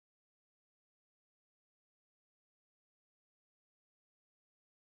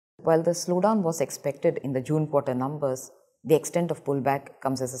While the slowdown was expected in the June quarter numbers, the extent of pullback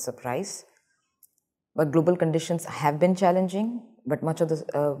comes as a surprise. But global conditions have been challenging, but much of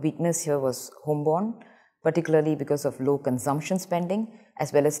the weakness here was homeborn, particularly because of low consumption spending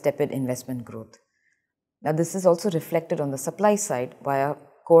as well as tepid investment growth. Now, this is also reflected on the supply side via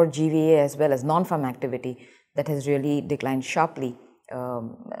core GVA as well as non-farm activity that has really declined sharply to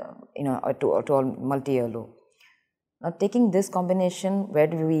a multi-year low. Now, taking this combination, where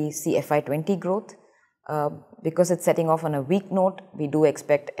do we see FY20 growth? Because it's setting off on a weak note, we do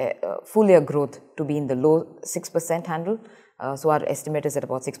expect full year growth to be in the low 6% handle. So our estimate is at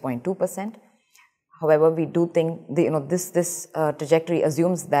about 6.2%. However, we do think this trajectory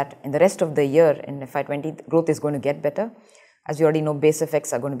assumes that in the rest of the year in FY20, growth is going to get better. As you already know, base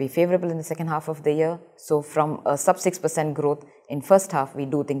effects are going to be favorable in the second half of the year. So from a sub 6% growth in first half, we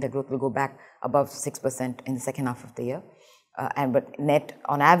do think the growth will go back above 6% in the second half of the year. But net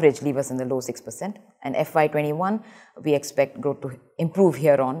on average leave us in the low 6%. And FY21, we expect growth to improve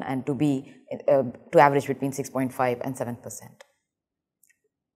here on and to be to average between 6.5 and 7%.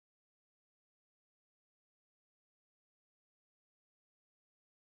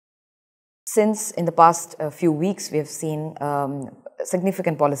 Since in the past few weeks, we have seen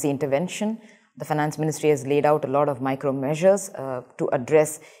significant policy intervention. The Finance Ministry has laid out a lot of micro measures to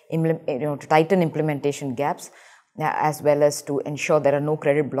address, to tighten implementation gaps, as well as to ensure there are no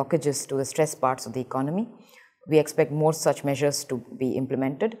credit blockages to the stressed parts of the economy. We expect more such measures to be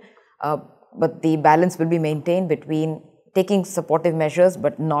implemented, but the balance will be maintained between taking supportive measures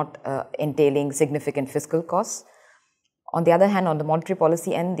but not entailing significant fiscal costs. On the other hand, on the monetary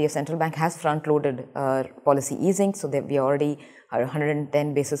policy end, the central bank has front-loaded policy easing, so that we already are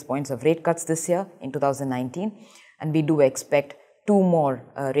 110 basis points of rate cuts this year in 2019, and we do expect 2 more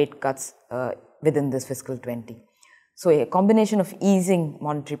rate cuts within this fiscal 20. So a combination of easing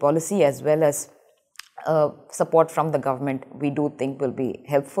monetary policy as well as support from the government, we do think will be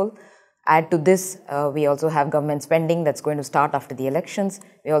helpful. Add to this, we also have government spending that's going to start after the elections.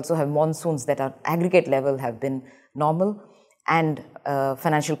 We also have monsoons that at aggregate level have been normal, and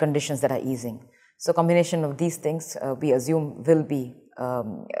financial conditions that are easing. So combination of these things we assume will be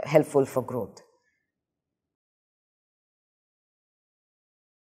helpful for growth.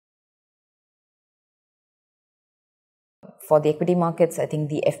 For the equity markets, I think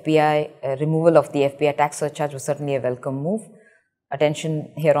the FPI, removal of the FPI tax surcharge was certainly a welcome move.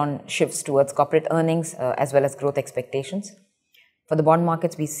 Attention here on shifts towards corporate earnings as well as growth expectations. For the bond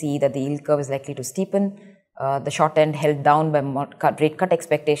markets, we see that the yield curve is likely to steepen. The short end held down by rate cut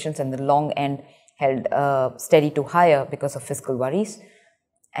expectations, and the long end held steady to higher because of fiscal worries.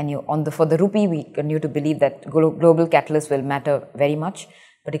 And for the rupee, we continue to believe that global catalysts will matter very much,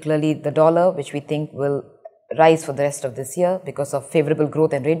 particularly the dollar, which we think will rise for the rest of this year because of favorable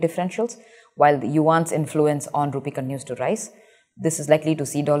growth and rate differentials, while the yuan's influence on rupee continues to rise. This is likely to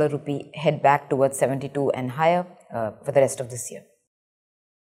see dollar rupee head back towards 72 and higher for the rest of this year.